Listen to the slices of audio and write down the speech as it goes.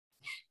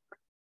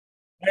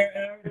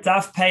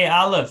Daf Pei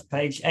Aleph,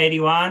 page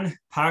 81,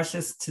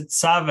 Parshas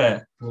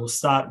Tetzaveh. We'll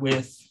start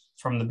with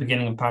from the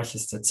beginning of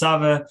Parshas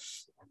Tetzaveh,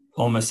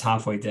 almost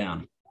halfway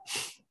down.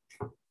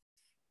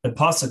 The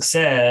pasuk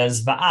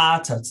says,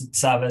 "Va'ata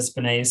Tetzaves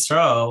b'nei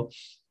Yisrael,"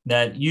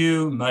 that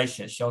you,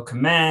 Moshe, shall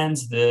command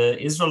the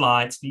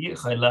Israelites,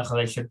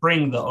 they should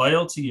bring the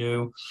oil to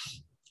you.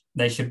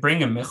 They should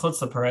bring him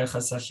mechutz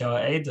leparechas asher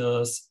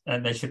edus,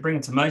 and they should bring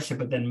it to Moshe.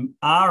 But then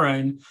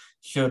Aaron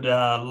should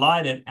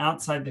light it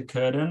outside the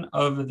curtain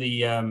over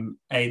the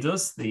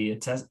edus,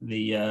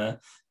 the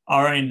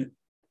Aaron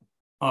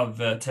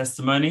of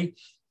testimony.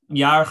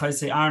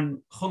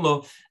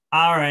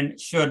 Aaron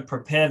should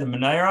prepare the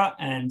menorah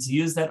and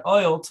use that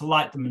oil to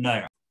light the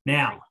menorah.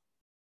 Now,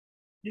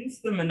 since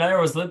the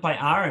menorah was lit by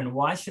Aaron,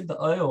 why should the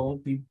oil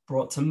be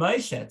brought to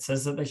Moshe? It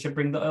says that they should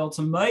bring the oil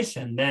to Moshe,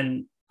 and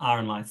then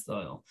Aaron lights the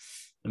oil,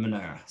 the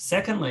menorah.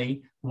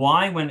 Secondly,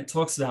 why, when it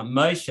talks about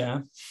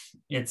Moshe,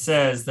 it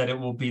says that it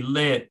will be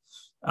lit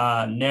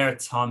ner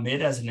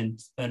tamid, as an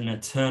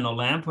eternal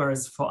lamp,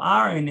 whereas for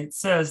Aaron it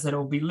says that it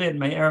will be lit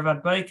me'erev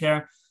ad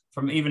boker,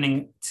 from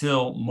evening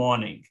till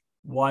morning.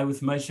 Why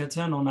with Moshe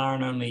eternal and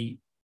Aaron only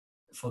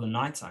for the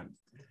nighttime?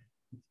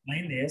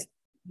 Explain this.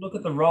 Look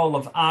at the role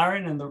of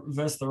Aaron and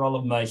versus the role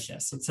of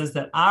Moshe. So it says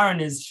that Aaron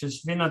is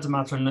Shushvina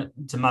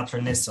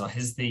de Nissa.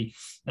 He's the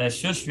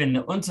Shushvin,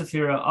 the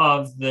Unterführer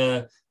of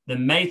the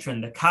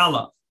matron, the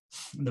Kala,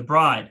 the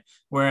bride.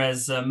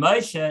 Whereas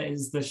Moshe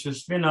is the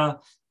Shushvina,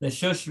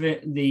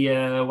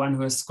 the one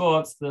who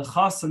escorts the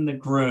Chas and the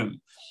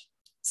groom.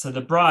 So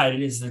the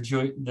bride is the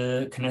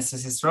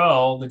Knesset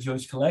Yisrael, the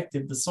Jewish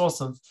collective, the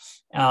source of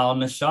our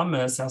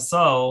neshamas, our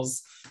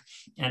souls,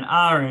 and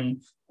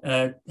Aaron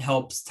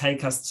helps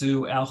take us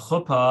to our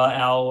chuppah,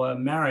 our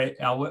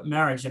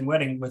marriage and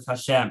wedding with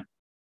Hashem.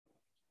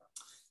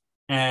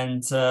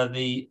 And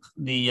the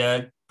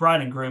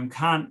bride and groom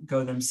can't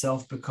go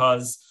themselves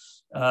because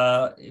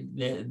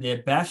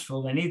they're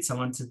bashful. They need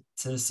someone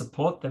to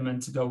support them and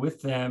to go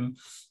with them.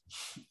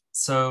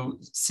 So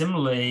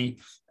similarly,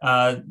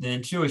 the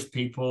Jewish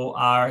people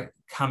are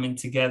coming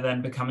together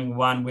and becoming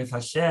one with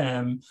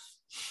Hashem,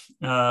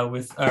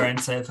 with Aaron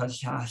Seif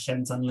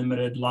Hashem's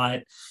unlimited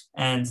light,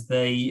 and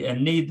they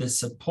need the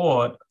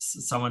support,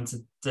 someone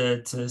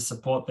to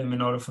support them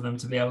in order for them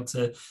to be able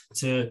to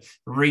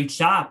reach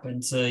up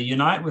and to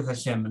unite with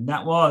Hashem. And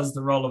that was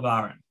the role of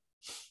Aaron.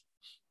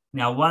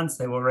 Now, once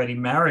they were already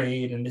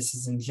married, and this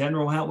is in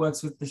general how it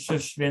works with the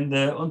Shushvin,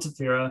 the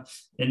Unterführer,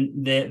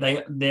 and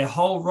their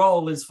whole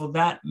role is for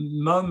that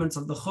moment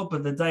of the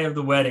chuppah, the day of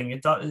the wedding.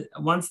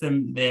 Once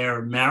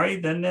they're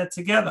married, then they're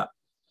together.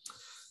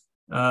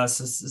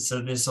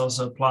 So this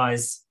also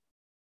applies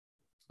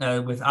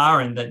with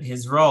Aaron, that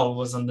his role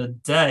was on the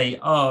day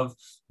of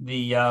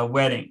the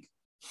wedding,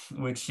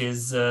 which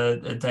is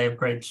a day of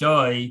great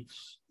joy,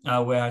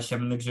 where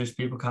Hashem and the Jewish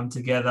people come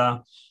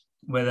together,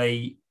 where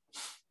they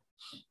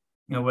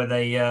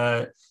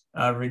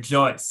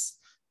rejoice.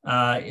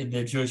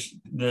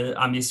 The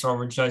Am Yisrael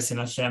rejoice in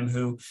Hashem,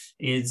 who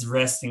is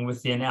resting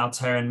within our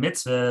Torah and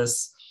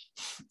mitzvahs,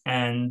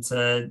 and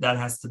that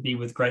has to be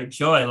with great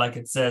joy, like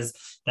it says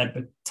that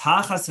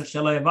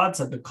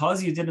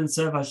because you didn't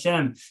serve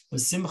Hashem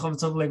with simcha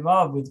v'tov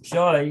levav, with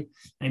joy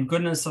and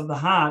goodness of the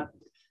heart,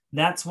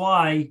 that's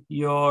why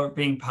you're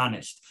being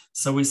punished.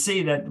 So we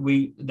see that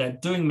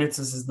doing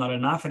mitzvahs is not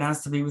enough; it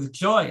has to be with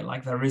joy,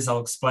 like the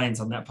Rizal explains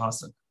on that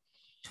pasuk.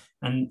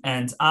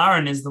 And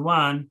Aaron is the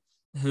one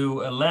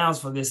who allows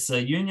for this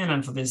union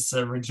and for this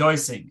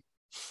rejoicing,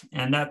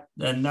 and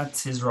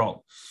that's his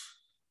role.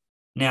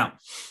 Now,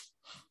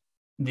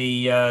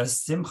 the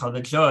simcha,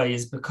 the joy,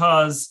 is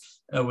because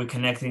we're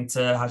connecting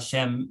to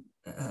Hashem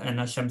and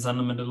Hashem's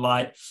unlimited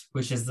light,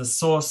 which is the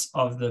source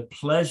of the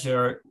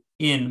pleasure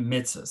in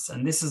mitzvahs.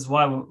 And this is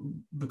why,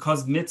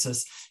 because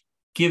mitzvahs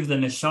give the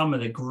neshama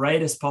the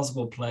greatest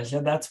possible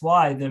pleasure. That's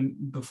why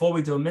before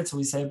we do a mitzvah,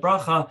 we say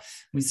bracha,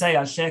 we say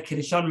Asher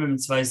Kirishon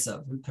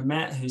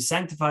Mitzvaysav, who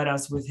sanctified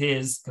us with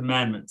his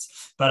commandments.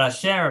 But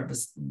Asher,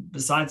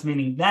 besides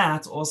meaning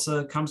that,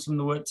 also comes from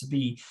the word to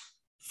be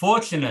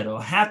fortunate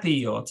or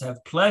happy or to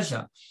have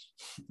pleasure.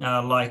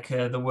 Like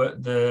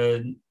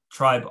the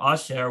tribe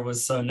Asher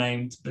was so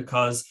named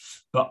because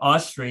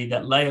Ba'ashri,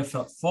 that Leah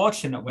felt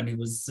fortunate when he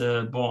was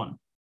born.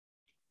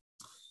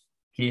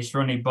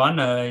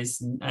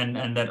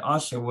 And that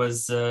Asher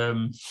was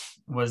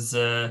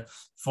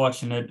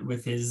fortunate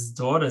with his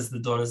daughters. The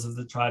daughters of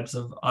the tribes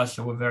of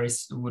Asher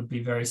would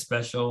be very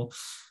special.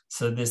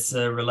 So this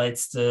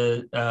relates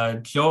to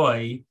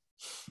joy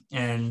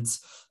and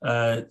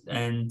for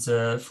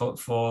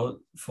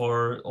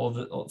all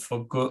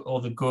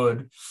the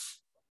good.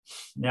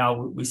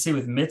 Now we see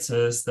with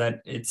mitzvahs that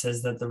it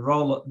says that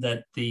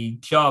the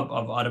job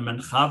of Adam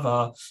and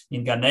Chava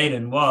in Gan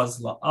Eden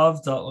was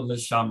la'avda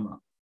u'l'shamra,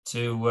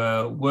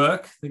 to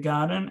work the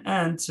garden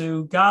and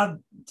to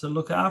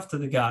look after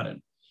the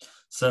garden.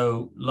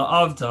 So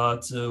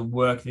la'avda, to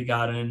work the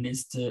garden,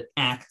 is to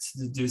act,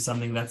 to do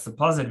something that's the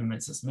positive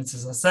mitzvahs.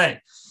 Mitzvahs I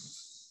say.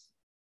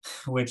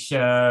 which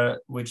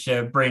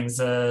brings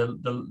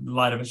the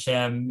light of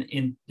Hashem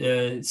in,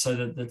 so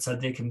that the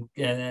tzaddik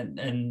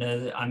and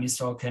Am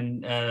Yisrael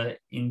can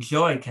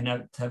enjoy,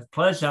 can have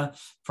pleasure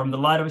from the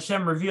light of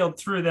Hashem revealed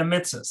through their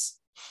mitzvahs.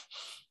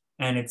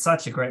 And it's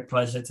such a great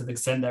pleasure to the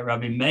extent that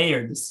Rabbi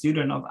Meir, the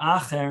student of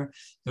Acher,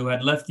 who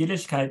had left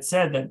Yiddishkeit,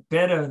 said that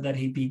better that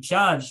he be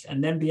judged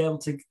and then be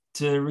able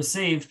to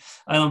receive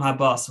Olam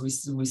Haba. So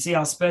we see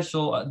how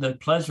special the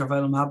pleasure of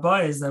Olam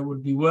Haba is, that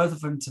would be worth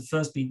of him to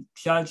first be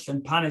judged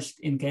and punished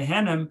in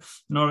Gehenna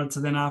in order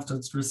to then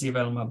afterwards receive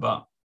Olam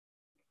Haba.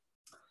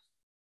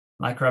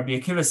 Like Rabbi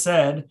Akiva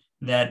said,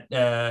 that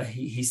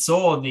he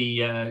saw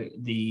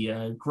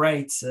the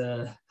great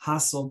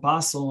hustle,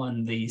 bustle,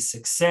 and the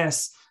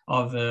success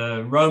of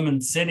a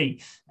Roman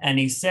city, and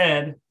he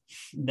said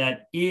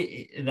that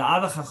the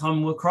other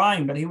Chacham were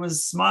crying, but he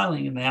was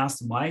smiling, and they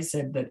asked him why. He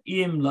said that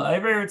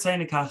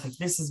if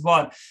this is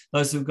what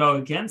those who go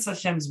against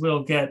Hashem's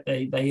will get,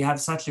 they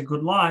have such a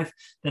good life,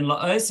 then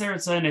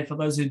for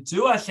those who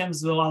do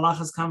Hashem's will, Allah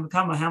has come,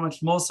 how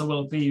much more so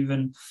will it be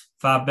even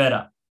far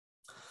better.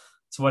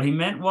 So what he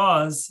meant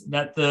was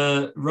that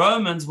the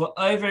Romans were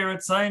over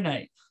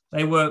Ritzonei.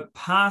 They were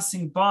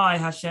passing by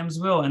Hashem's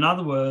will. In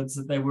other words,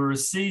 that they were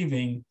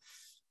receiving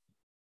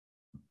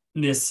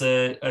this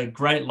a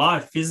great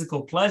life,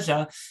 physical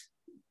pleasure,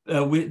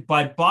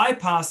 by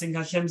bypassing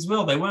Hashem's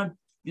will. They weren't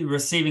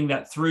receiving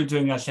that through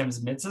doing Hashem's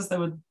mitzvahs. They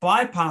were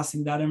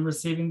bypassing that and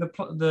receiving the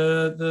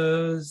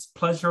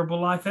pleasurable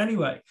life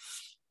anyway.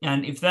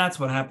 And if that's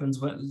what happens,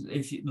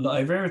 if you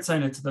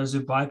to those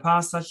who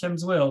bypass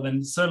Hashem's will,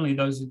 then certainly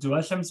those who do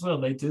Hashem's will,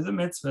 they do the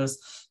mitzvahs,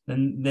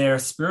 then their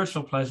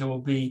spiritual pleasure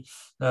will be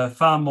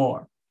far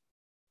more.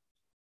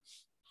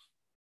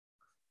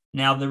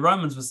 Now, the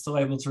Romans were still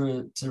able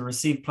to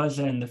receive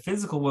pleasure in the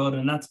physical world,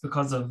 and that's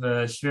because of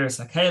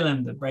Shviras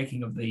HaKelim, the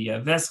breaking of the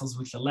vessels,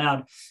 which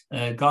allowed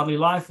godly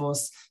life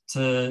force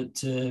to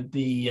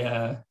be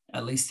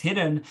at least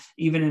hidden,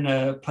 even in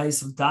a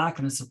place of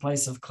darkness, a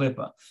place of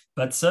klippa.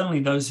 But certainly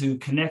those who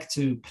connect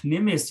to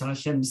Pnimius, to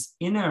Hashem's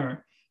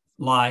inner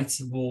light,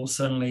 will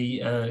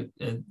certainly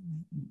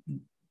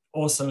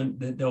also,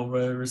 they'll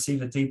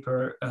receive a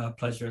deeper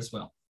pleasure as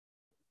well.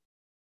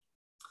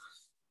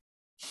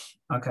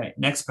 Okay,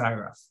 next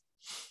paragraph.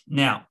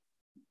 Now,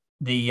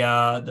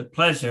 the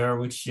pleasure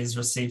which is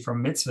received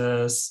from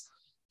mitzvahs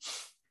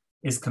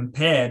is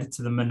compared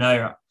to the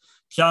menorah,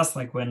 just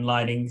like when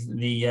lighting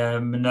the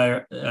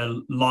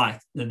menorah light,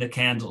 the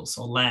candles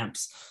or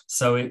lamps,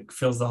 so it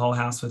fills the whole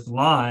house with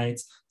light.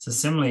 So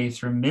similarly,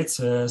 through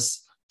mitzvahs,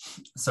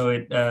 so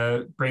it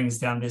brings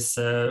down this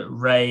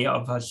ray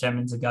of Hashem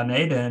into Gan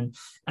Eden,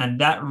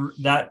 and that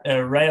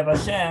ray of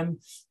Hashem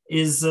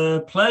is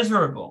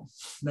pleasurable,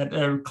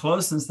 that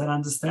closeness, that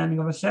understanding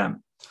of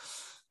Hashem.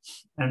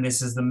 And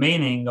this is the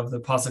meaning of the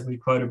pasuk we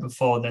quoted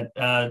before, that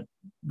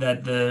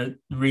the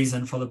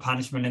reason for the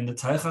punishment in the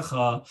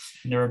Teichacha,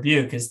 in the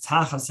rebuke, is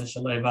because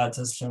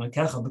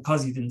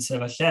you didn't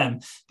serve Hashem,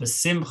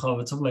 with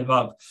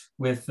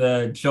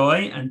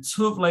joy, and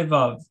tuv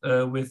levav,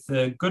 with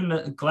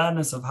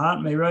gladness of heart,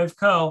 meirov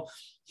kol,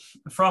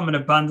 from an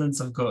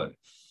abundance of good.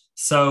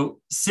 So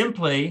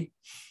simply,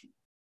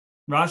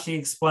 Rashi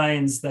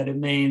explains that it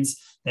means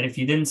that if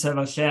you didn't serve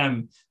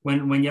Hashem,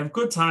 when you have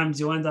good times,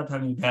 you end up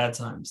having bad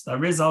times. The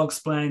Arizal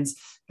explains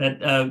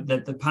that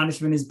that the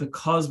punishment is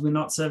because we're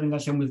not serving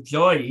Hashem with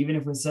joy, even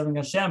if we're serving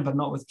Hashem, but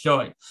not with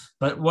joy.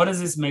 But what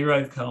does this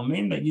meirov kol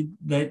mean?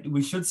 That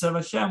we should serve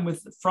Hashem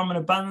from an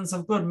abundance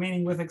of good,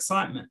 meaning with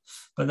excitement.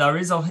 But the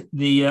Arizal,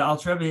 the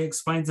Alter Rebbe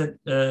explains it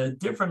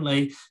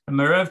differently. And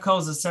meirov kol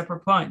is a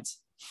separate point.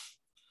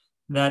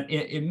 That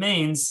it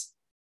means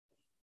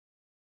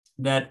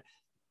that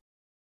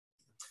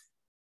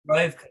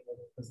Rav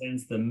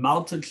represents the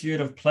multitude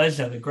of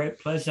pleasure, the great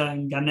pleasure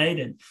in Gan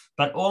Eden.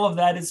 But all of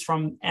that is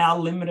from our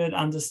limited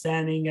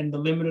understanding and the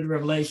limited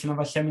revelation of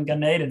Hashem in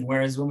Gan Eden.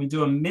 Whereas when we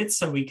do a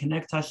mitzvah, we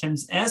connect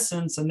Hashem's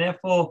essence, and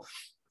therefore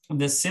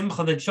the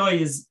simcha, the joy,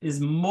 is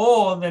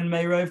more than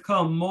meirov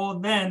kol, more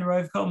than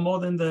Rav kol, more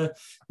than the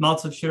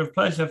multitude of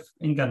pleasure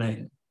in Gan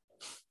Eden.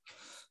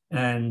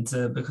 And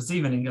because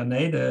even in Gan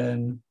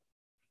Eden,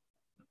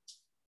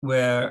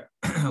 where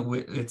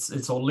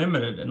it's all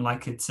limited, and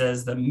like it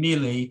says that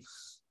mili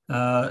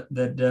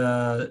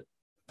mili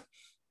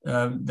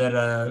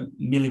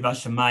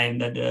vashamayim,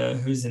 that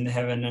who's in the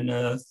heaven and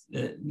earth.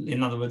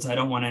 In other words, I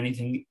don't want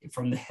anything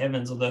from the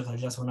heavens or the earth. I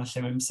just want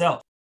Hashem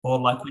Himself. Or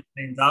like we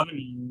say in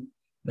davening,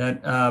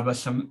 that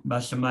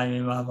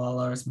vashamayim aval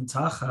aretz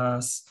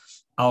mitachas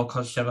al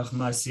kol shevach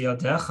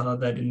ma'asiyodecha,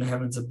 that in the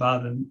heavens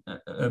above and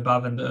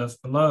the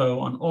earth below,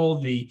 on all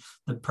the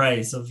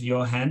praise of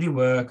your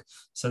handiwork.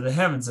 So the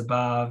heavens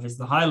above is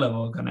the high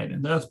level of Gan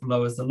Eden, the earth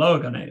below is the lower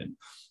Gan Eden.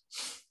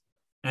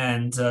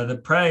 And the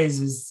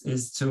praise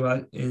is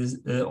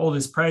all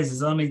this praise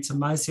is only to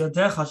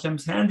Ma'asiyodecha,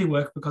 Hashem's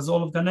handiwork, because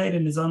all of Gan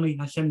Eden is only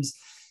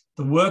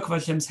the work of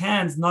Hashem's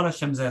hands, not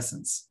Hashem's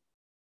essence.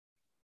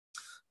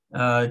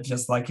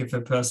 Just like if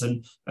a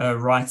person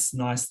writes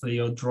nicely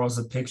or draws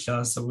a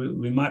picture. So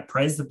we might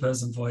praise the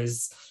person for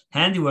his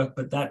handiwork,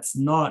 but it's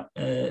not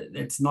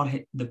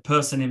the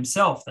person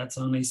himself. That's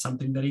only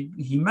something that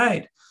he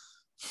made.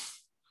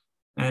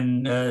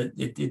 And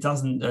it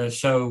doesn't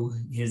show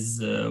his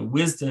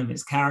wisdom,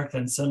 his character,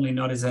 and certainly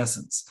not his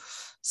essence.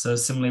 So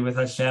similarly with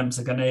Hashem,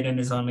 so Gan Eden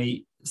is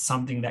only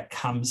something that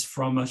comes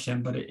from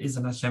Hashem, but it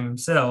isn't Hashem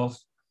himself.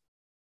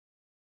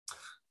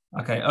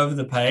 Okay, over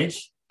the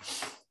page.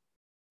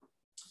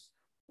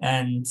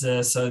 And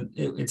so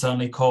it's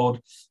only called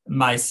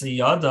Ma'aseh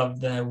Yadav,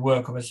 the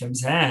work of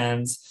Hashem's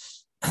hands.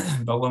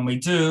 But when we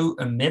do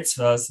a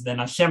mitzvah, so then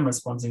Hashem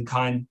responds in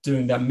kind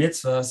doing that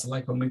mitzvah. So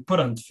like when we put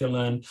on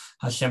tefillin,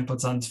 Hashem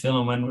puts on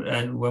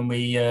tefillin. When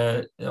we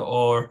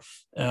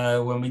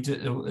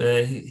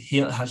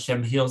do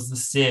Hashem heals the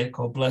sick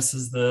or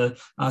blesses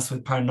us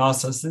with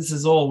parnassos. This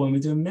is all when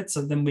we do a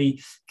mitzvah. Then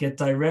we get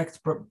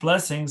direct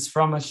blessings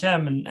from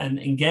Hashem and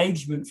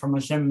engagement from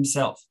Hashem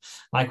Himself.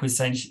 Like we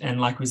say in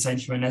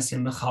Shemon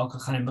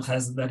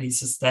Esrei, that He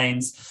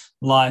sustains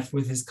life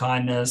with His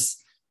kindness.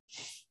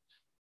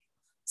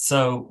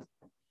 So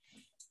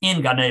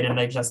in Gan Eden,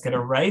 they just get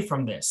away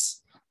from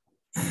this,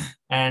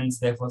 and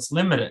therefore it's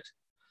limited.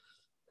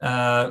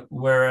 And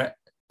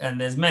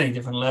there's many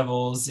different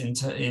levels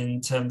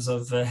in terms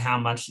of how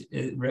much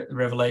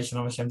revelation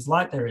of Hashem's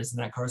light there is,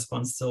 and that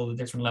corresponds to all the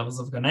different levels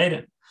of Gan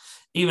Eden.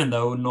 Even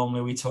though normally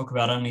we talk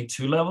about only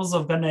two levels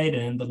of Gan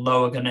Eden, the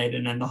lower Gan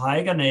Eden and the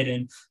higher Gan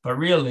Eden, but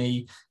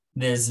really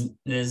there's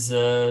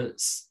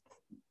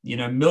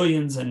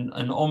millions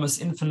and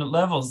almost infinite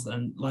levels.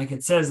 And like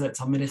it says that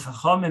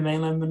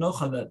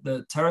that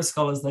the Torah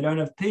scholars, they don't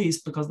have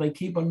peace because they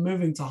keep on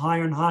moving to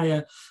higher and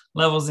higher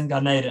levels in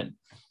Gan Eden.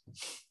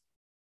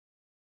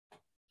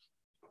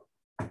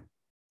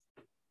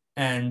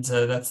 And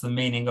that's the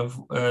meaning of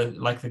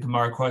like the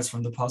Gemara quotes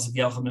from the pasuk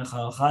Yelcha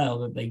Mincha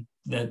Chayil,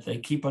 that they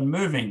keep on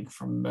moving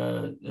from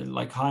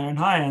like higher and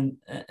higher,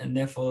 and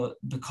therefore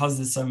because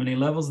there's so many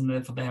levels, and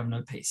therefore they have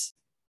no peace.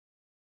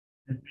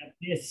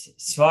 This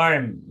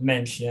Svarim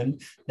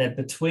mentioned that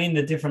between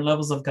the different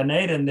levels of Gan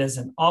Eden, there's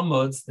an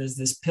amud, there's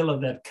this pillar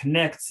that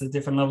connects the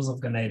different levels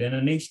of Gan Eden,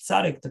 and each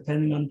tzaddik,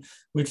 depending on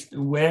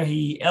where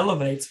he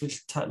elevates,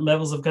 which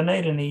levels of Gan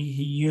Eden,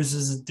 he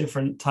uses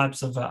different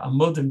types of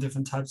amudim,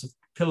 different types of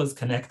pillars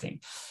connecting.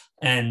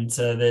 And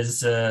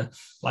there's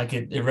like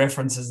it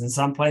references in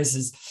some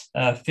places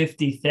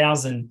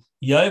 50,000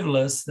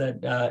 yovelis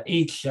that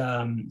each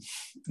every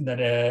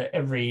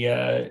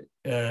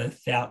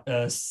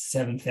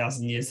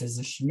 7,000 years is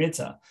a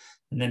shemitah,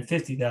 and then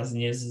 50,000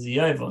 years is a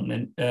yovel,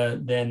 and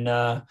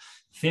then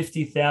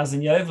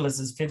 50,000 yovelis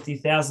is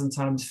 50,000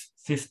 times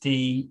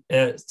 50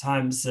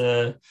 times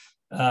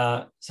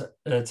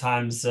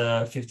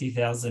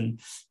 50,000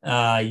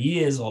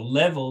 years or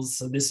levels.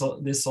 So this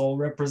all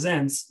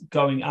represents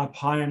going up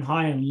higher and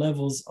higher in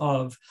levels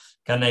of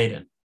Gan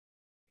Eden.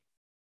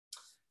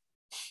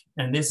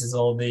 And this is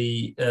all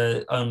the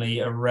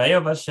only array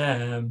of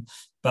Hashem,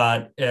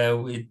 but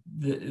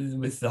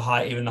with the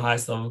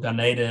highest level of Gan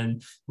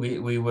Eden,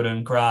 we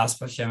wouldn't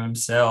grasp Hashem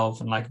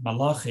Himself. And like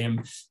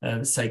Malachim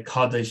say,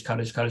 Kadosh,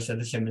 Kadosh, Kadosh, that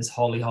Hashem is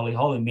holy, holy,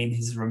 holy, meaning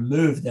He's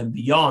removed them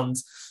beyond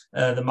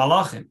the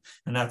Malachim,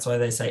 and that's why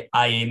they say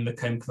Ayim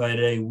Mekom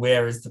Kvodei,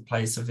 where is the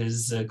place of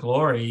His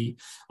glory.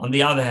 On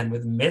the other hand,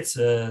 with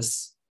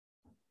mitzvahs,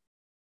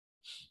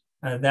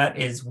 that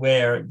is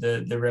where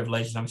the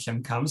revelation of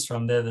Hashem comes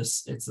from.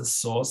 It's the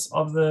source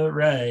of the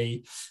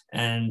ray,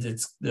 and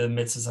it's the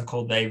mitzvahs are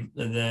called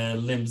the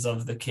limbs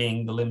of the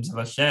king, the limbs of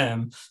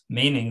Hashem,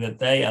 meaning that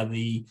they are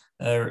the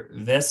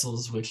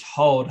vessels which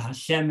hold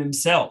Hashem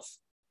Himself.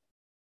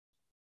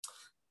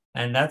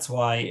 And that's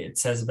why it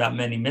says about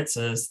many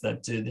mitzvahs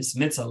that do this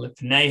mitzvah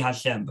lifnei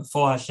Hashem,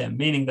 before Hashem,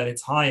 meaning that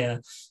it's higher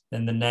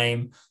than the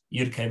name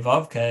Yud-Kei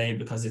Vav-Kei,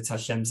 because it's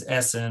Hashem's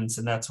essence.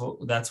 And that's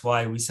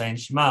why we say in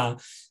Shema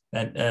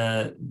that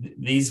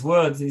these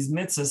words, these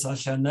mitzvahs,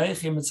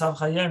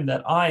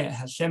 that I,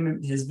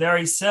 Hashem, His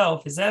very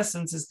self, His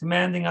essence, is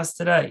commanding us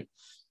today.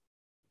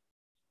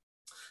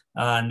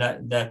 And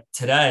that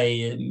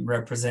today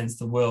represents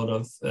the world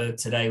of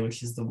today,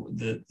 which is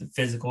the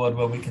physical world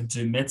where we can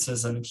do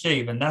mitzvahs and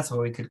achieve, and that's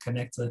where we could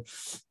connect to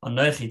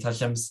Anochi,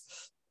 Hashem's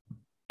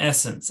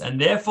essence.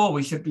 And therefore,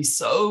 we should be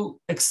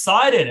so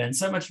excited, and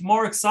so much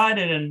more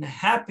excited and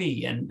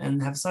happy,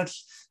 and have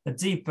such a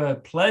deep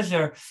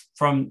pleasure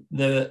from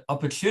the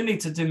opportunity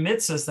to do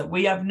mitzvahs that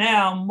we have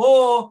now,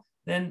 more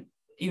than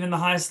even the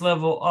highest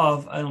level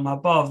of Olam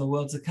Haba, the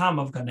world to come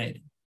of Gan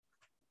Eden.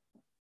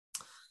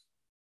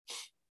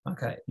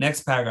 Okay,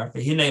 next paragraph.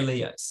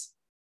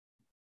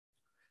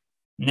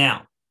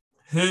 Now,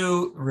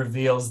 who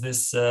reveals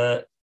this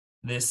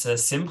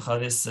simcha,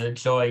 this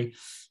joy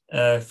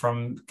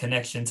from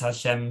connection to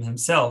Hashem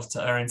Himself,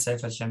 to Aaron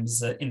Seif,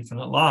 Hashem's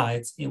infinite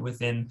light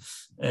within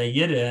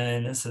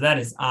Yidden? So that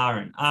is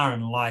Aaron.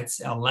 Aaron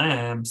lights our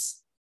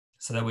lamps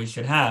so that we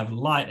should have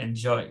light and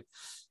joy,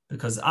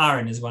 because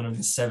Aaron is one of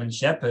the 7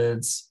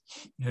 shepherds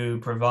who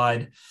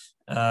provide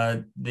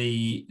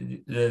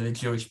the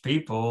Jewish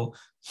people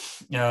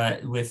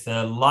with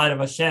the light of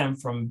Hashem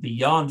from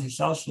beyond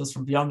Hishalshalus,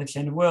 from beyond the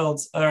chain of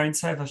worlds, are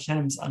inside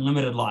Hashem's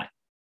unlimited light.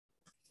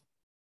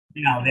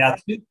 Now, there are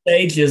two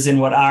stages in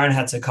what Aaron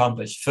had to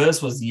accomplish.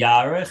 First was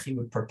Yarech, he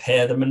would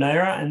prepare the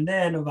menorah, and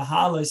then over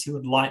Halos, he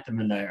would light the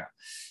menorah.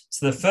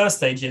 So the first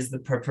stage is the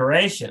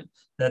preparation,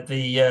 that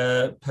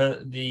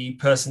the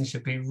person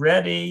should be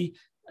ready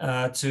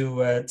to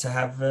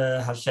have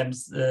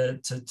Hashem's,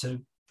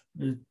 to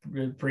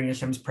bring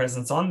Hashem's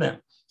presence on them.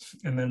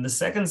 And then the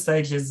second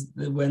stage is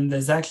when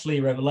there's actually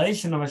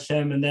revelation of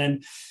Hashem, and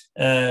then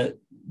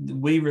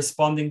we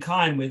respond in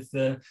kind with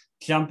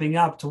jumping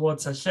up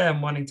towards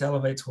Hashem, wanting to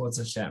elevate towards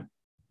Hashem.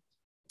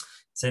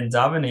 So in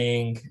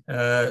davening,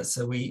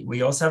 so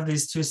we also have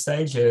these two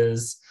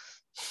stages.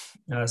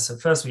 So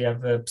first we have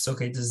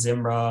Psukei de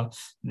Zimra,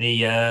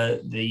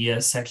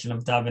 the section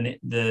of davening,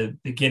 the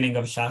beginning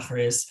of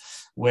Shacharis,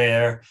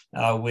 where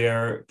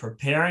we're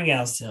preparing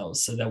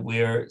ourselves so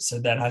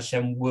that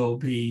Hashem will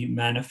be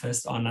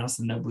manifest on us,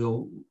 and that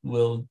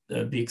we'll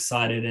be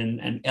excited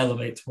and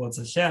elevate towards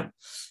Hashem.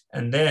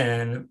 And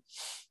then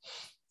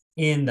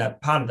in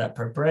that part of that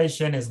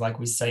preparation is like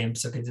we say in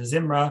Psukei de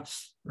Zimra,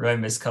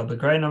 Rome is kal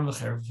b'greinam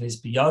v'cherev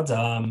is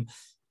biyadam.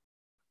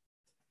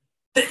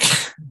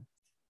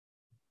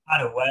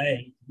 Cut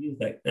away, use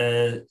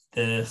the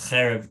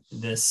cherev,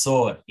 the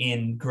sword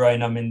in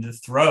groinam, in the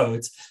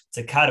throat,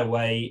 to cut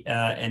away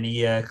any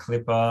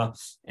klippa,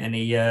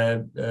 any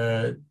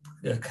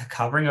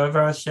covering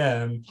over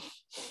Hashem,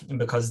 and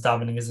because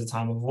davening is a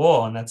time of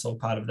war, and that's all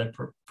part of the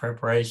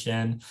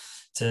preparation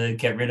to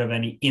get rid of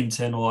any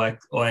internal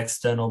or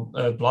external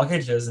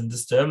blockages and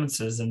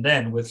disturbances, and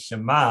then with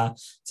Shema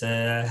to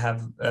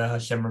have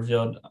Hashem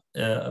revealed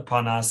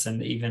upon us,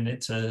 and even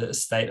into a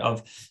state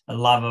of a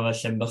love of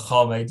Hashem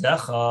b'chol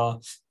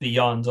veidecha,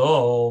 beyond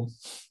all.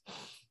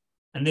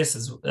 And this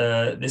is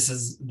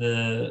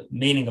the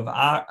meaning of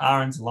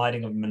Aaron's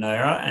lighting of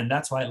menorah, and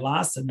that's why it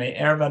lasted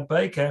erev ad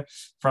boker,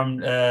 from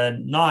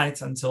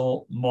night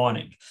until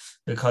morning,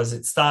 because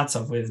it starts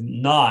off with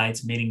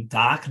night, meaning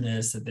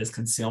darkness, that there's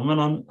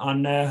concealment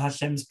on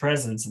Hashem's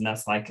presence, and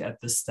that's like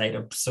at the state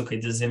of Psukei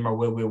de Zimra,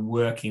 where we're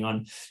working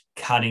on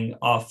cutting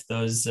off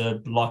those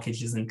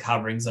blockages and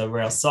coverings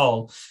over our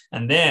soul.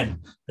 And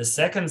then the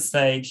second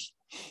stage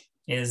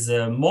is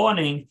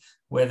morning,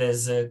 where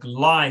there's a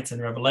light and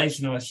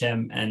revelation of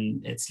Hashem,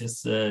 and it's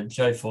just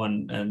joyful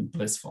and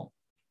blissful.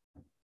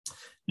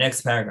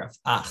 Next paragraph,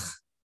 Ach.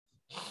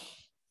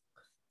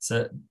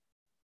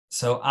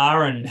 So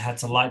Aaron had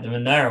to light the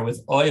menorah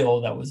with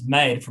oil that was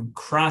made from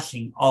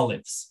crushing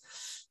olives.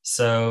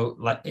 So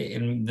like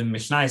in the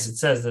Mishnah, it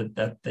says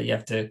that you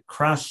have to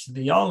crush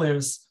the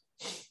olives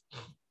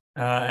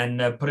and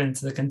put it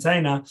into the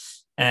container,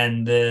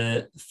 and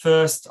the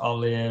first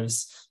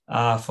olives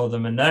for the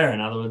menorah.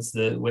 In other words,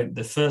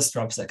 the first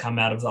drops that come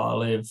out of the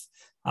olive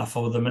are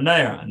for the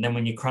menorah, and then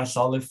when you crush the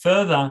olive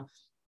further,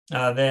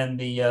 then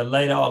the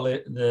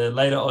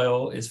later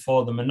oil is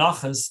for the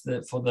menachas,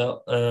 for the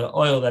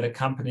oil that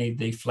accompanied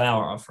the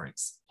flour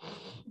offerings.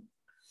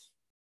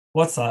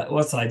 What's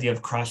the idea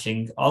of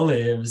crushing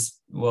olives?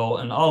 Well,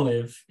 an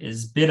olive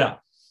is bitter,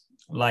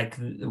 like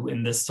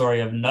in the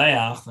story of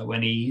Noach,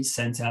 when he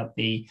sent out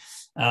the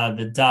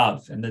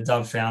dove, and the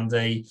dove found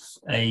an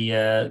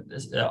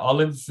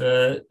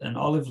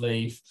olive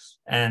leaf,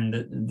 and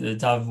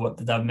what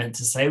the dove meant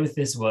to say with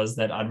this was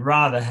that I'd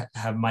rather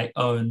have my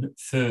own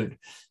food,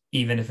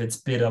 even if it's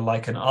bitter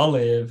like an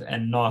olive,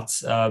 and not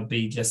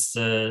be just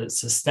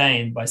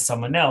sustained by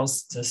someone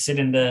else, to sit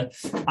in the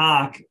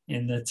ark,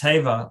 in the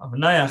teva of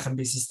Noach, and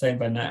be sustained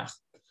by Noach.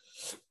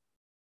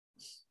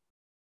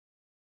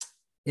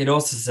 It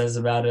also says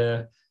about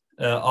a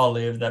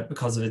olive that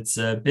because of its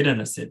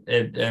bitterness,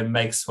 it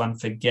makes one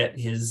forget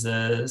his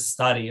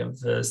study of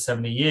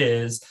 70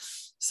 years.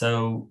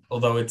 So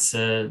although it's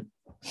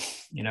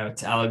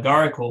it's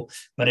allegorical,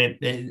 but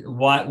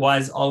why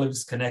is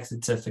olives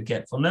connected to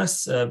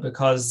forgetfulness?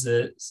 Because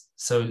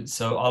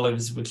so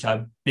olives which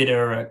are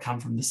bitter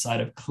come from the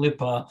side of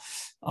klippa,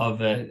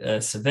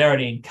 of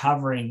severity and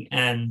covering,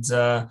 and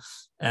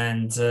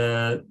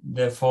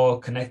therefore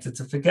connected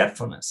to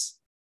forgetfulness.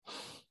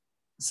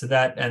 So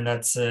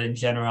that's in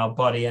general our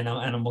body and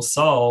our animal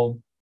soul.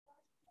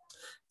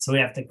 So we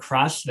have to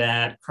crush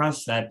that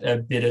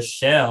bitter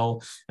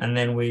shell, and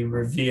then we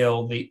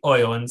reveal the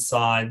oil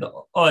inside. The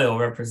oil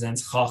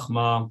represents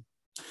chachma,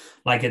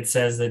 like it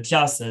says that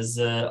just as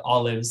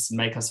olives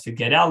make us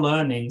forget our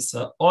learning,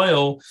 so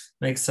oil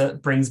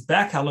brings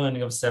back our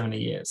learning of 70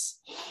 years.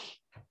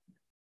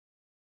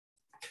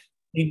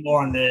 Think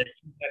more on the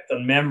impact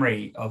on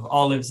memory of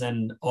olives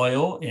and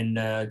oil in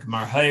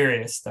Gemara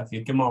Hayri stuff.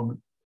 You Gemara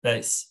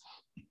base.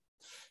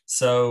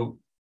 So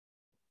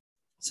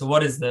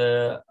what is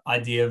the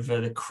idea of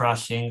the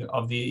crushing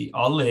of the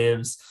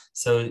olives?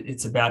 So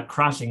it's about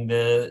crushing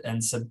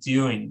and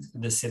subduing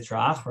the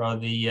sitra achra,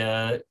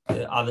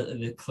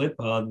 the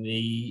klippa,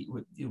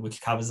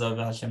 which covers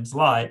over Hashem's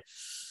light,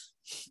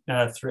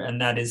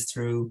 and that is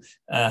through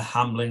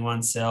humbling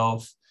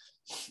oneself,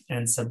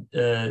 and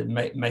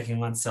making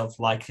oneself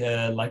like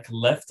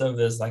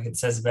leftovers, like it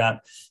says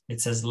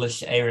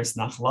L'she'eres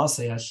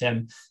nachlase.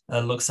 Hashem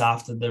looks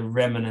after the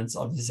remnants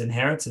of his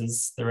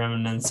inheritance, the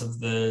remnants of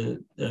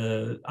the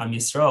Am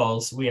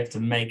Yisrael. So we have to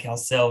make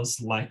ourselves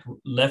like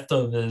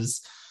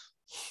leftovers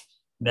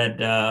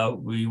that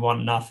we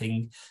want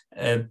nothing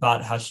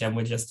but Hashem.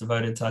 We're just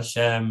devoted to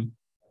Hashem,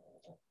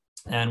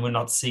 and we're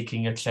not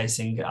seeking or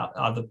chasing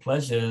other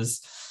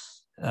pleasures.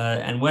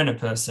 And when a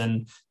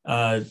person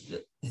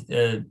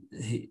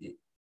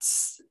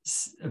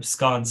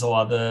absconds all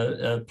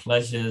other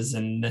pleasures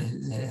and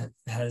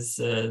has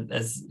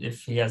as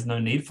if he has no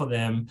need for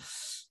them,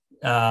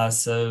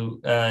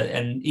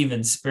 and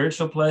even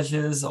spiritual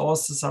pleasures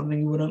also something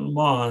he wouldn't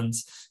want.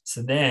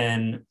 So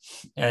then,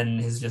 and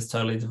he's just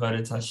totally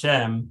devoted to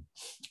Hashem.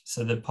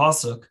 So the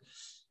pasuk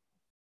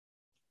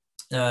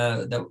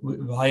that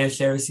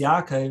Vayasheres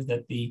Yaakov,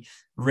 that the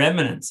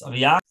remnants of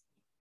Yaakov,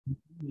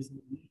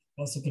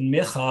 pasuk in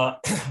Micha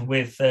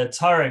with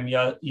Tarim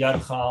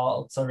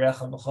Yadcha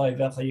Tzarecha B'Chai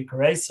Vecha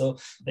Yikareso,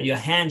 that your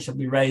hand shall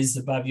be raised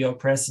above your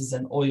oppressors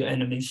and all your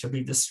enemies shall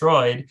be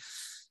destroyed.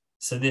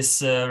 So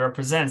this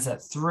represents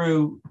that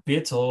through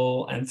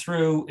bittul and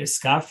through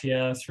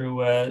iskafia,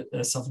 through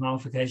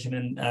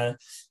self-nullification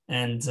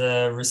and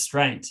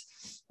restraint.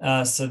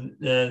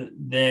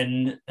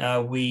 Then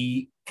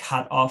we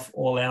cut off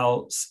all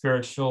our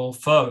spiritual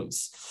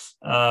foes,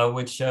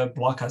 which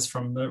block us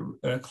from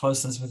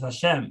closeness with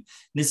Hashem.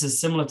 This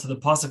is similar to the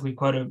pasuk we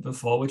quoted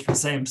before, which we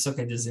say in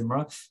Psukei de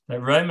Zimra,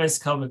 that Romes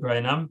Kal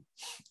B'Greinam,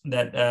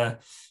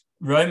 that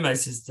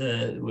Romes is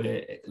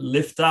we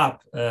lift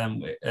up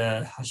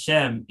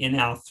Hashem in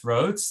our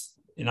throats.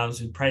 In other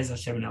words, we praise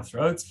Hashem in our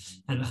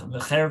throats. And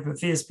V'cherev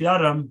b'fiyas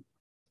b'yadam,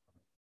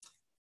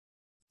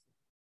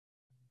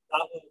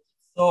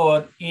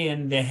 sword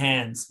in their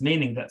hands,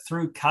 meaning that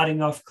through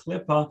cutting off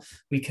klippa,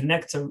 we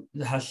connect to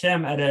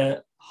Hashem at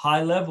a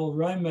high level,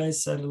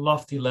 Romes at a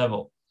lofty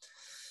level.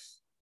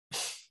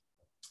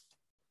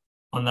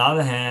 On the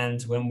other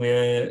hand, when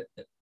we're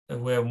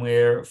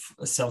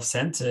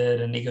self-centered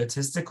and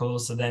egotistical,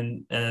 so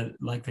then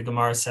like the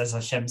Gemara says,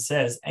 Hashem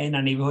says, then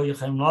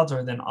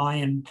I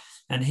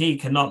and he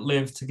cannot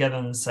live together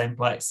in the same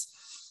place.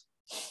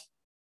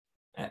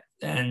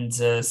 And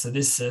so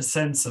this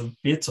sense of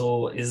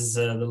bittul is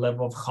the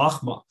level of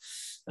chachma,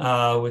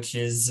 which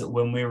is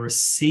when we're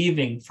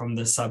receiving from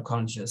the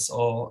subconscious,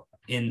 or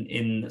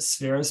in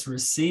spheres,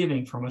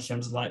 receiving from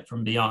Hashem's light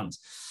from beyond.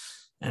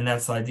 And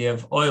that's the idea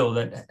of oil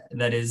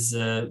that is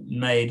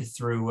made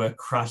through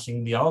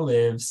crushing the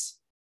olives.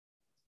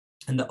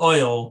 And the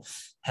oil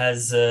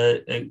has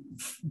a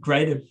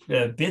greater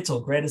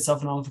bittul, greater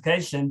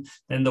self-nullification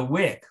than the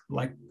wick.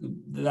 Like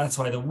that's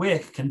why the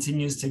wick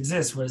continues to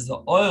exist, whereas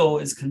the oil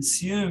is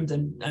consumed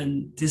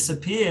and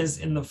disappears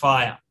in the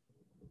fire.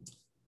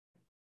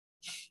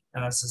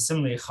 So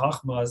similarly,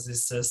 chachma is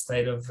this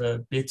state of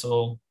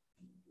bittul,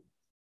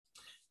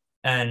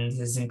 and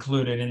is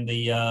included in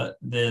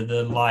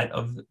the light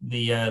of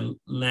the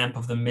lamp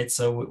of the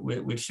mitzvah,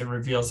 which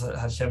reveals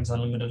Hashem's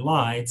unlimited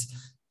light.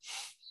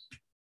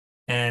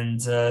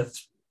 And only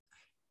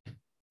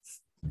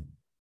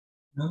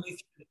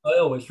through the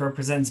oil, which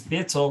represents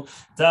bittul,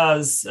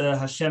 does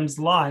Hashem's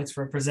light,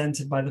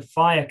 represented by the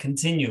fire,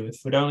 continue.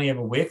 If we'd only have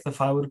a wick, the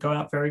fire would go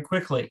out very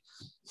quickly.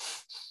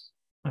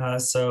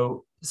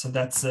 So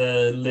that's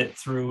lit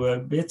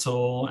through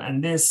bittul,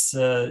 and this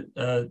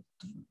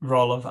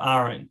role of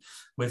Aaron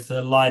with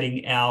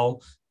lighting our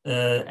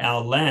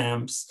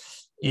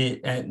lamps,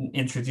 and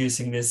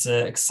introducing this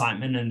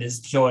excitement and this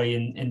joy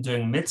in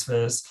doing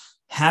mitzvahs,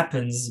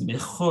 happens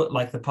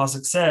like the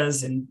pasuk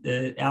says in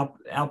our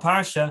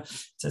parsha,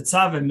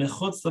 tetzave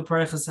mechutz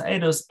leparechas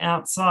ha'edos,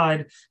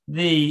 outside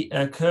the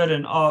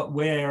curtain of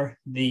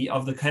the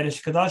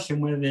kodesh kadashim,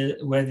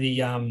 where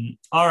the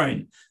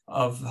aron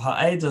of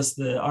ha'edos,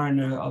 the aron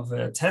of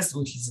a test,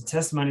 which is a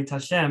testimony to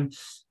Hashem,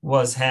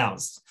 was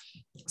housed.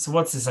 So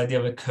what's this idea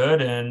of a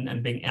curtain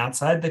and being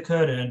outside the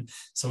curtain?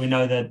 So we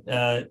know that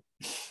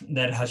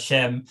that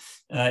Hashem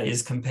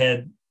is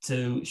compared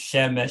to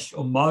shemesh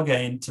or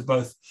magen, to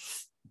both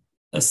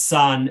a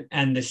sun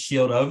and the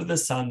shield over the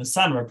sun. The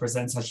sun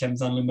represents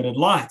Hashem's unlimited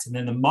light, and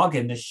then the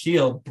magen, the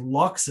shield,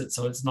 blocks it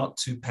so it's not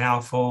too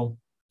powerful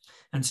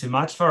and too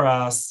much for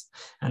us,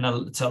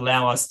 and to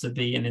allow us to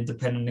be an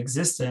independent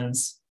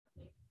existence.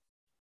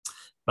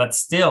 But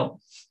still,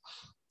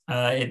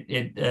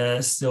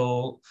 it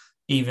still,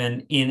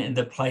 even in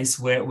the place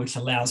which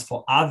allows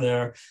for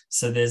other,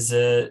 so there's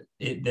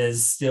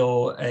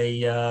still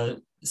a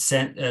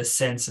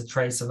sense, a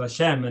trace of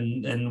Hashem,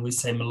 and we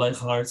say Melech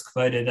Haaretz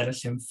Kvodo, that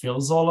Hashem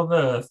fills all of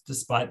earth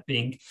despite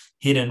being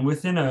hidden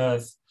within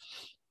earth.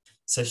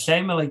 So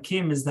Shem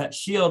Elokim is that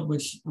shield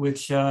which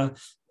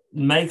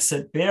makes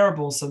it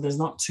bearable, so there's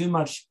not too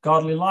much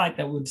godly light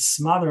that would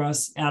smother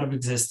us out of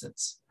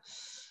existence.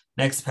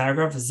 Next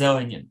paragraph is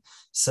Zelinyan.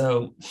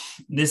 So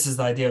this is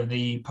the idea of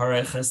the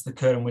pareches, the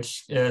curtain,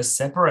 which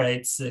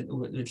separates,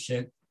 which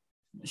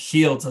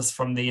shields us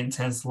from the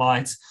intense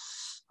light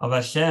of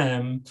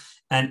Hashem,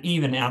 and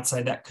even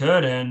outside that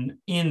curtain,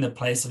 in the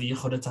place of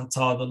Yichud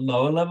Tata, the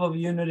lower level of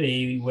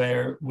unity,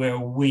 where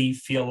we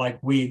feel like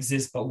we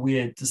exist, but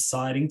we're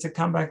deciding to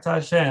come back to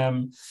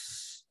Hashem,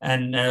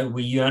 and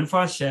we yearn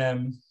for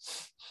Hashem.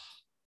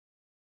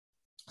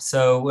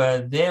 So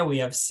there we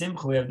have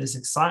simcha, we have this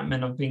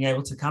excitement of being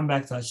able to come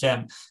back to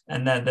Hashem,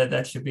 and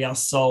that should be our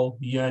soul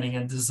yearning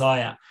and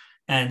desire.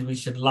 And we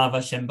should love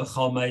Hashem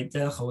b'chol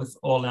me'itecha, with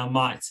all our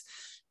might.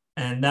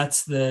 And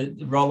that's the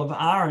role of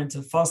Aaron,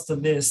 to foster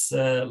this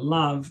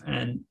love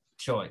and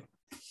joy.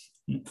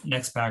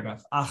 Next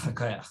paragraph.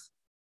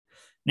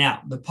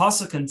 Now, the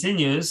pasuk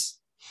continues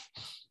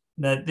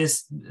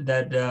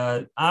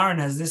that Aaron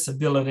has this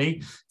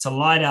ability to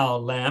light our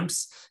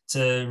lamps,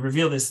 to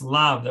reveal this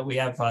love that we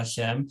have for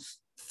Hashem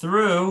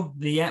through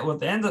the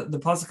end of the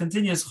pasuk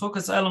continues.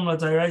 Chukas elam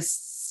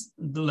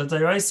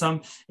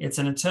l'dayraisam. It's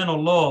an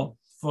eternal law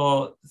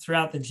for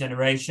throughout the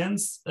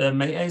generations.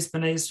 Me'es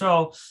b'nei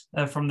Yisrael,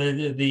 from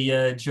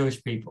the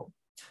Jewish people.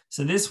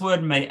 So this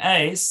word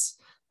me'es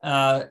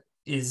has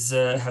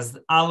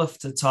the aleph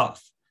to taf.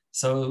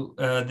 So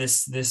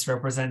this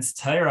represents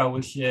Torah,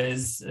 which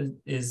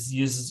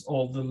uses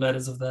all the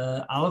letters of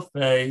the aleph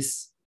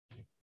base.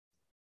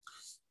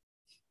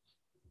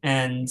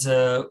 And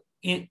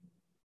inside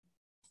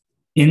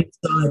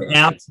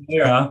our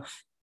Torah,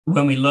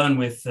 when we learn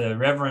with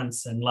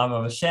reverence and love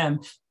of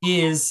Hashem,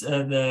 is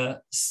the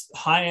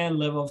higher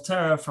level of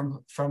Torah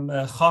from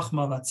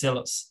Chochmah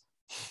Vatzilus.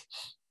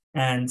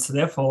 And so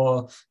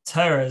therefore,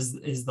 Torah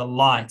is the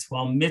light,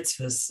 while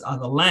mitzvahs are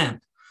the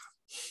lamp.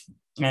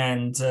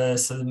 And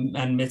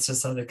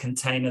mitzvahs are the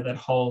container that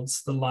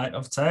holds the light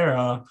of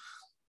Torah.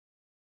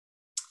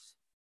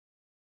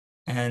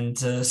 And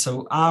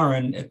so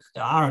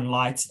Aaron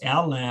lights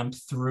our lamp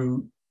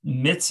through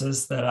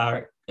mitzvahs that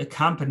are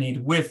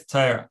accompanied with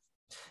Torah.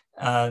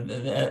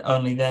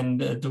 Only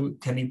then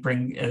can he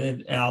bring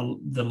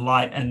the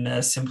light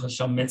and simcha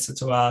shel mitzvah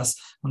to us.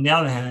 On the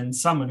other hand,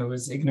 someone who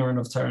is ignorant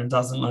of Torah and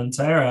doesn't learn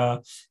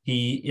Torah,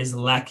 he is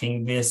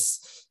lacking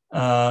this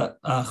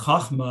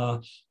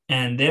chachma,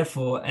 and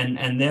therefore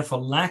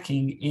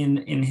lacking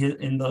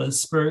in the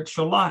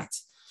spiritual light.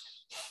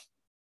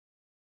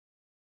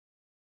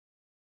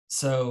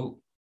 So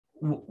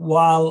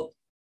while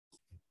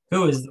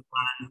who is the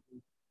one who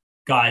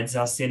guides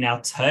us in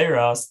our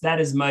Torah? That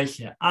is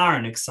Moshe.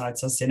 Aaron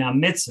excites us in our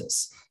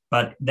mitzvahs,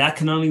 but that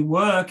can only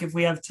work if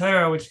we have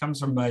Torah, which comes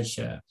from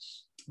Moshe.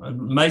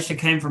 Moshe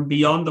came from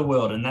beyond the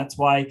world, and that's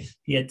why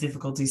he had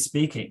difficulty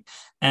speaking.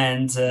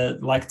 And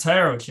like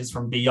Torah, which is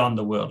from beyond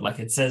the world, like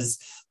it says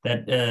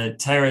that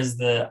Torah is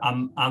the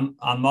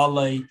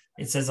Amalei.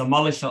 It says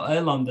Amalei shel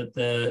Olam, that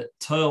the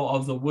toil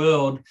of the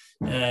world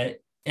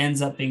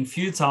ends up being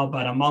futile,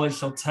 but Amalei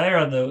shel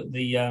Torah,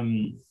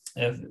 the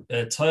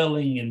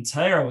toiling in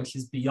Torah, which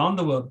is beyond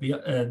the world,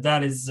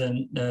 that is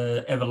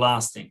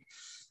everlasting.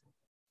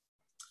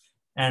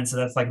 And so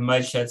that's like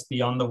Moshe, it's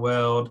beyond the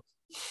world.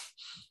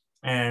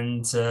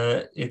 And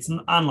it's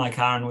unlike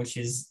Aaron, which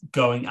is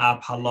going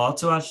up halal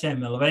to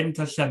Hashem, elevating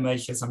to Hashem.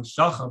 Moshe is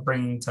Hamshacha,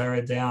 bringing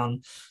Torah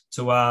down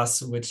to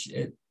us, which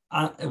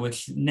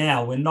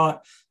now we're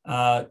not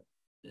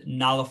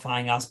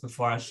nullifying us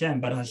before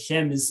Hashem, but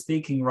Hashem is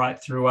speaking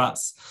right through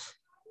us.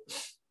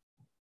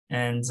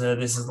 And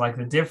this is like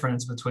the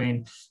difference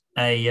between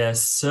a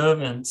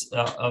servant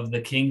of the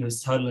king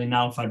who's totally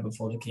nullified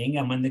before the king,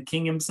 and when the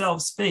king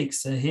himself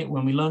speaks.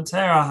 When we learn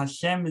Torah,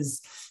 Hashem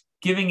is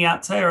giving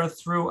out Torah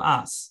through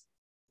us.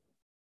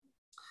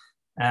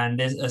 And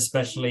this is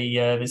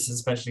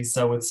especially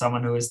so with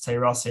someone who is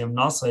Teirasiam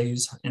Nasa,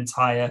 whose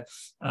entire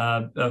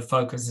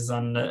focus is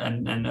on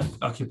and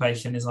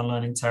occupation is on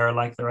learning Torah,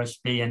 like the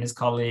Rabbi and his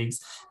colleagues.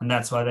 And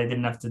that's why they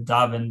didn't have to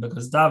daven,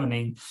 because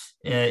davening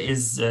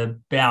is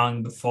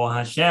bowing before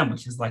Hashem,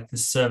 which is like the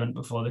servant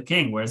before the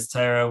king, whereas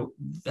Torah,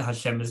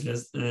 Hashem is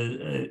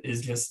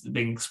just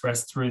being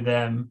expressed through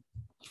them.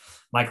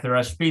 Like the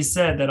Rabbi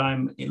said, that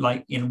I'm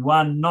like in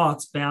one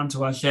knot bound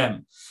to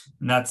Hashem.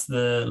 And that's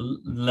the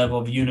level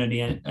of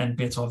unity and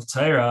bit of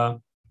Torah.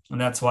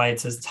 And that's why it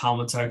says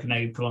Talmud Torah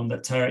Keneged Kulam,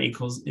 that Torah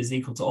is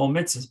equal to all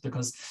mitzvahs,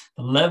 because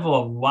the level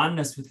of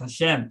oneness with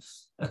Hashem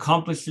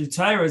accomplished through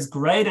Torah is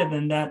greater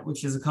than that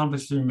which is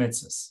accomplished through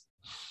mitzvahs.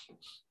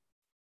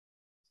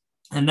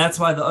 And that's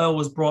why the oil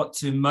was brought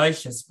to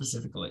Moshe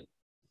specifically.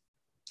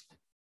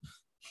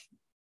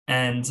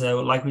 And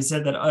like we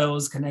said, that oil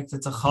is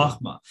connected to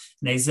Chachma.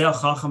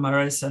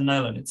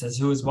 It says,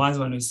 who is wise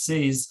one who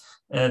sees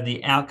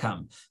the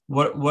outcome.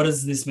 What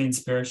does this mean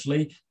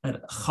spiritually?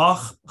 That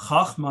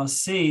Chachma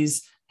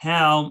sees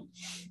how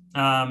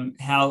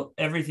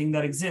everything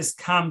that exists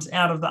comes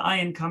out of the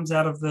ayin, comes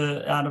out of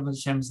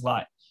Hashem's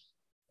light.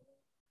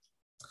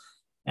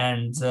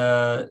 And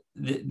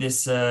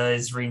this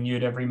is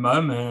renewed every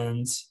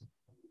moment,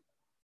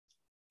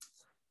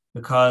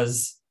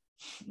 because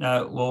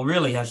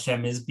really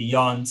Hashem is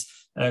beyond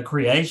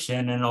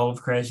creation, and all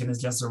of creation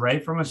is just a ray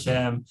from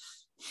Hashem,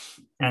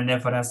 and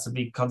therefore it has to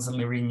be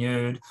constantly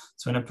renewed.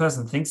 So when a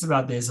person thinks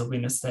about this, he'll be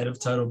in a state of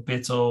total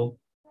bittul,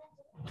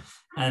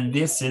 And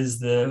this is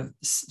the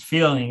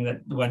feeling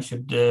that one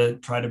should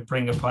try to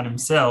bring upon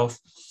himself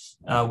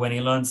when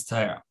he learns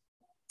Torah.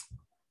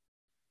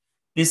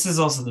 This is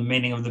also the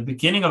meaning of the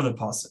beginning of the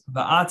pasuk,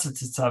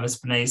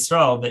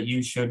 that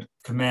you should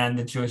command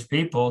the Jewish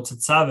people.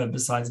 Tetzaveh,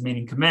 besides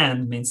meaning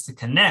command, means to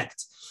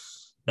connect.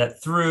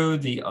 That through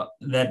they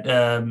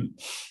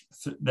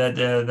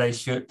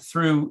should,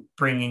 through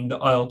bringing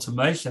the oil to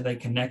Moshe, they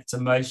connect to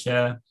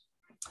Moshe,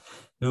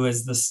 who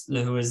is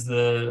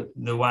the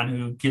one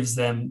who gives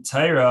them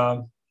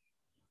Torah,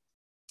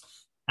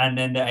 and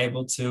then they're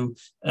able to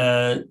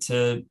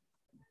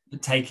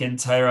take in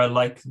Torah,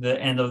 like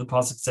the end of the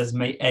pasuk says,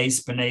 "May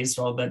ace b'nei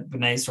Yisrael," that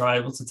b'nei Yisrael are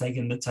able to take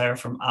in the Torah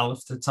from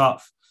Aleph to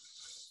Tav.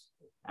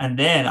 And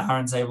then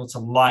Aaron's able to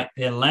light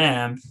their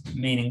lamp,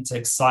 meaning to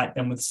excite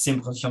them with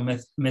simcha shel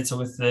mitzvah,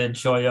 with the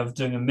joy of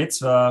doing a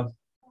mitzvah,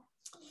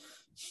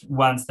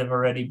 once they've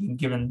already been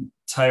given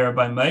Torah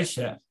by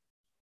Moshe.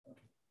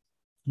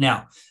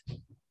 Now,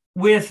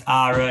 with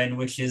Aaron,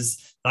 which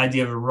is the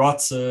idea of a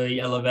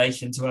rotzui,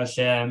 elevation to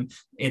Hashem,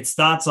 it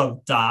starts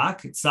off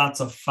dark, it starts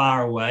off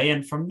far away,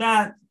 and from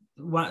that,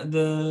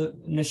 the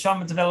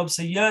neshama develops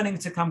a yearning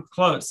to come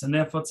close, and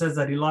therefore it says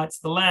that he lights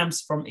the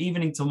lamps from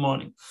evening till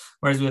morning.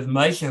 Whereas with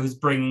Moshe, who's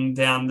bringing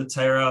down the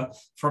Torah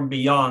from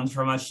beyond,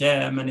 from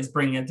Hashem, and is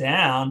bringing it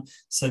down,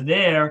 so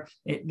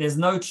there's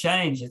no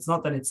change. It's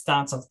not that it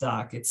starts off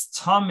dark. It's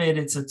tamid,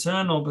 it's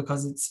eternal,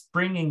 because it's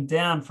bringing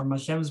down from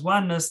Hashem's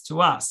oneness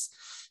to us.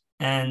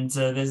 And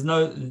there's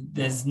no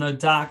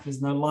dark,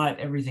 there's no light,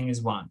 everything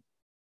is one.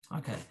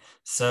 Okay,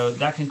 so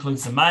that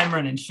concludes the Maimer,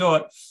 and in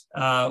short,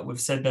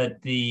 we've said that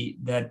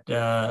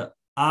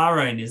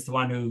Aaron is the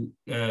one who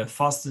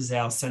fosters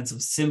our sense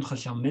of simcha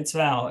shel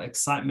mitzvah, our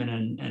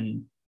excitement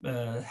and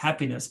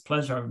happiness,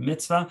 pleasure of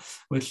mitzvah,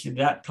 which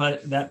that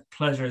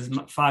pleasure is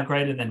far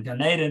greater than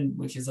Gan Eden,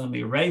 which is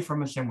only a ray from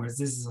Hashem, whereas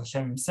this is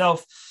Hashem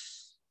himself.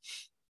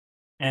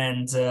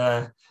 And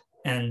then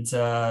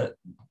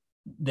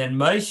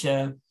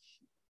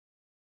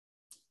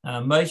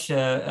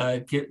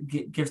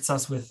Moshe gifts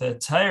us with the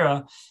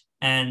Torah,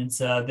 and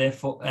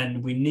therefore,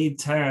 and we need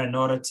Torah in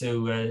order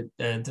to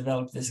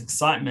develop this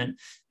excitement,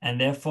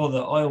 and therefore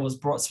the oil was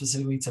brought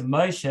specifically to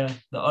Moshe,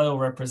 the oil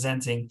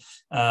representing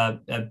a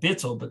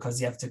bittul,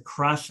 because you have to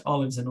crush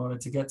olives in order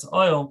to get to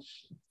oil,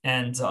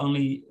 and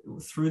only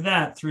through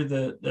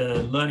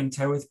the learning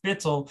Torah with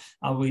bittul,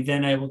 are we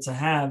then able to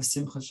have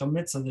simcha shel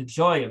mitzvah, the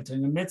joy of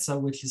doing a mitzvah,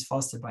 which is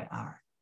fostered by Aaron.